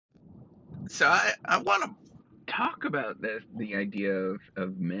So I want to talk about the idea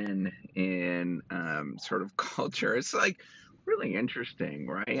of men in sort of culture. It's like really interesting,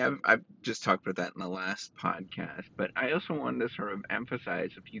 right? I've just talked about that in the last podcast, but I also wanted to sort of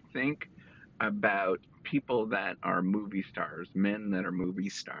emphasize if you think about people that are movie stars, men that are movie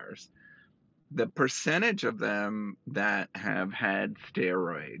stars, the percentage of them that have had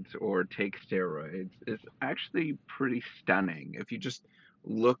steroids or take steroids is actually pretty stunning. If you just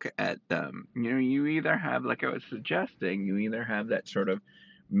look at them, you either have, like I was suggesting, you either have that sort of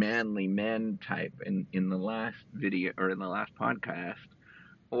manly men type in the last video or in the last podcast,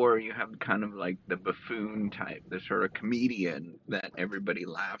 or you have kind of like the buffoon type, the sort of comedian that everybody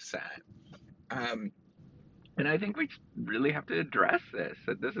laughs at. Um, and I think we really have to address this,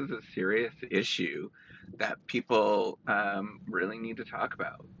 that this is a serious issue that people really need to talk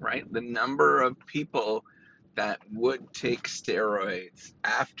about, right? The number of people that would take steroids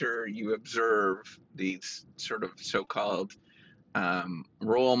after you observe these sort of so-called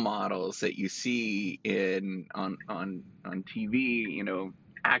role models that you see in on TV,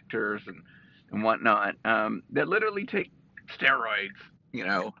 actors and whatnot, that literally take steroids,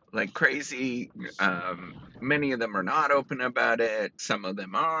 like crazy. Many of them are not open about it. Some of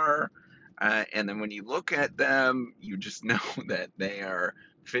them are. And then when you look at them, you just know that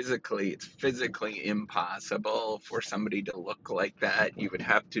it's physically impossible for somebody to look like that. You would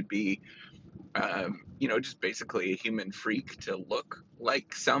have to be just basically a human freak to look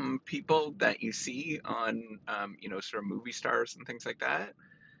like some people that you see on, sort of movie stars and things like that.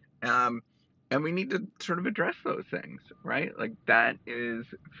 Um, and we need to sort of address those things, right? Like that is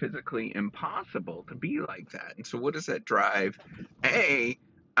physically impossible to be like that. And so, what does that drive? It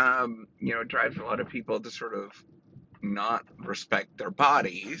drives a lot of people to sort of not respect their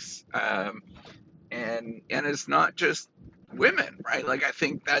bodies. And it's not just women, right? Like I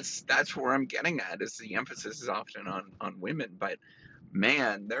think that's where I'm getting at, is the emphasis is often on women, but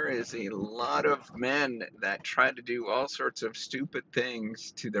man, there is a lot of men that try to do all sorts of stupid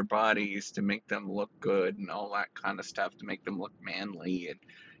things to their bodies to make them look good and all that kind of stuff, to make them look manly,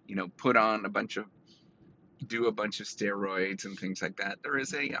 and put on do a bunch of steroids and things like that. There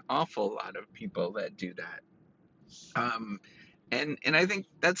is a awful lot of people that do that. Um, and I think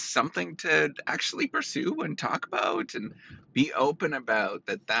that's something to actually pursue and talk about and be open about,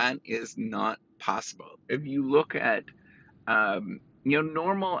 that is not possible. If you look at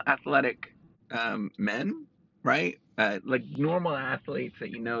normal athletic men, right? Like normal athletes,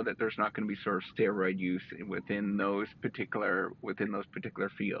 that that there's not going to be sort of steroid use within those particular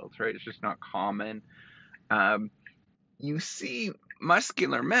fields, right? It's just not common. Um, you see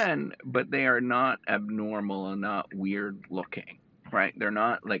muscular men, but they are not abnormal and not weird looking, right? They're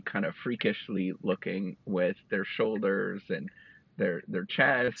not like kind of freakishly looking with their shoulders and their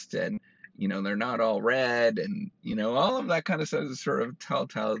chest, and they're not all red, and all of that kind of stuff is sort of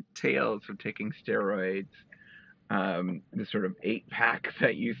telltale tales of taking steroids. The sort of eight pack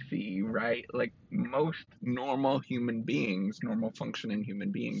that you see, right? Like most normal functioning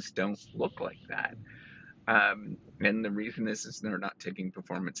human beings don't look like that. And the reason is they're not taking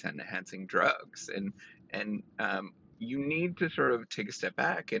performance enhancing drugs, and you need to sort of take a step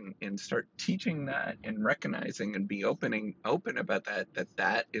back and start teaching that and recognizing and be open about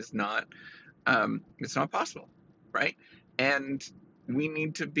that is not it's not possible, right? And we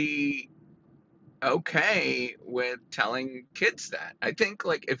need to be okay with telling kids that. I think,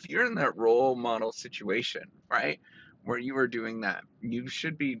 like, if you're in that role model situation, right, where you are doing that, you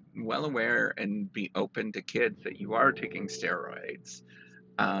should be well aware and be open to kids that you are taking steroids,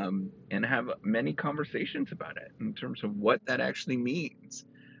 and have many conversations about it in terms of what that actually means,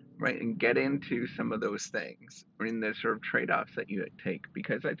 right? And get into some of those things, or in the sort of trade-offs that you take,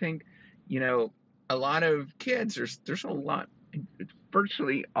 because I think, you know, a lot of kids, there's a lot,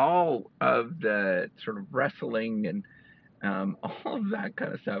 virtually all of the sort of wrestling and all of that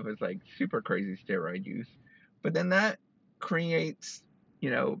kind of stuff is like super crazy steroid use. But then that creates,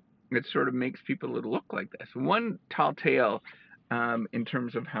 it sort of makes people look like this. One tall tale, in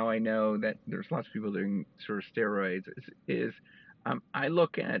terms of how I know that there's lots of people doing sort of steroids, is I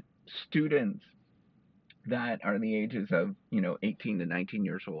look at students that are the ages of 18 to 19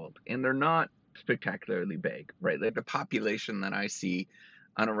 years old, and they're not spectacularly big, right? Like the population that I see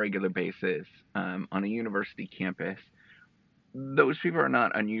on a regular basis, on a university campus, those people are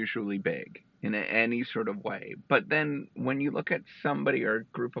not unusually big in any sort of way. But then when you look at somebody or a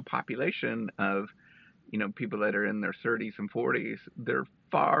group of population of people that are in their 30s and 40s, they're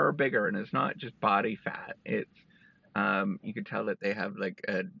far bigger, and it's not just body fat. It's you could tell that they have like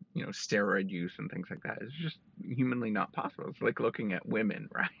a steroid use and things like that. It's just humanly not possible. It's like looking at women,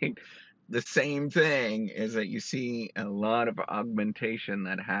 right? the same thing is that you see a lot of augmentation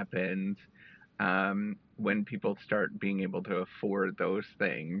that happens when people start being able to afford those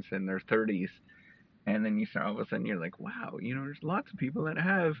things in their 30s. And then you start, all of a sudden, you're like, wow, there's lots of people that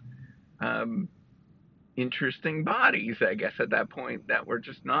have um, interesting bodies, I guess, at that point that were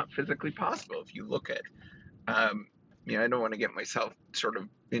just not physically possible. If you look at, um, I don't want to get myself sort of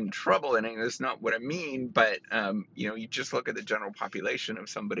in trouble, and that's not what I mean, but, you just look at the general population of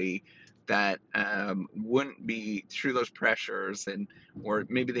somebody that wouldn't be through those pressures, and or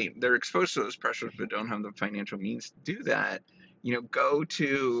maybe they're exposed to those pressures but don't have the financial means to do that. Go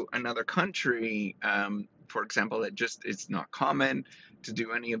to another country, for example, that just it's not common to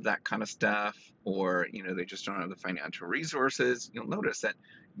do any of that kind of stuff, or they just don't have the financial resources. You'll notice that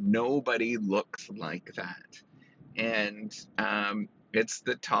nobody looks like that. And it's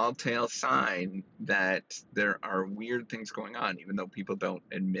the tall tale sign that there are weird things going on, even though people don't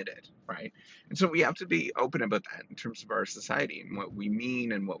admit it, right? And so we have to be open about that in terms of our society and what we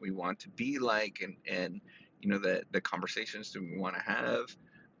mean and what we want to be like, and the conversations that we want to have.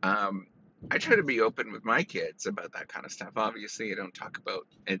 Um, I try to be open with my kids about that kind of stuff. Obviously, I don't talk about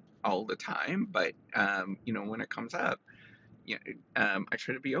it all the time, but when it comes up, I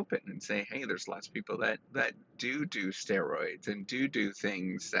try to be open and say, hey, there's lots of people that do steroids and do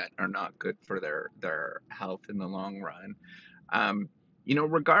things that are not good for their health in the long run. Um,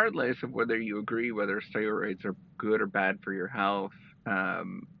 Regardless of whether you agree whether steroids are good or bad for your health,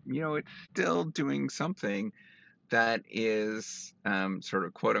 it's still doing something that is sort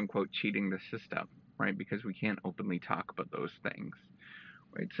of quote unquote cheating the system, right? Because we can't openly talk about those things,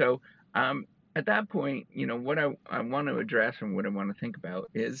 right? So um, at that point, what I want to address and what I want to think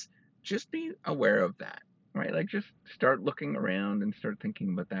about is just be aware of that, right? Like just start looking around and start thinking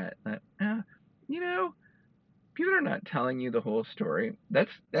about that, you know, people are not telling you the whole story.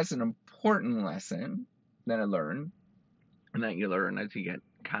 That's an important lesson that I learned, and that you learn as you get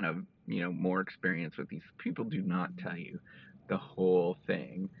kind of more experience with these. People do not tell you the whole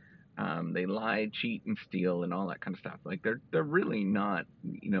thing. They lie, cheat, and steal, and all that kind of stuff. Like they're really not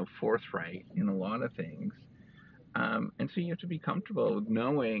forthright in a lot of things. And so you have to be comfortable with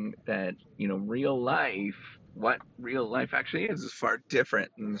knowing that real life, what real life actually is far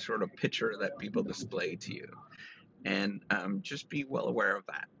different than the sort of picture that people display to you. And just be well aware of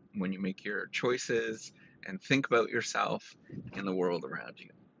that when you make your choices, and think about yourself and the world around you.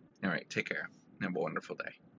 All right, take care. Have a wonderful day.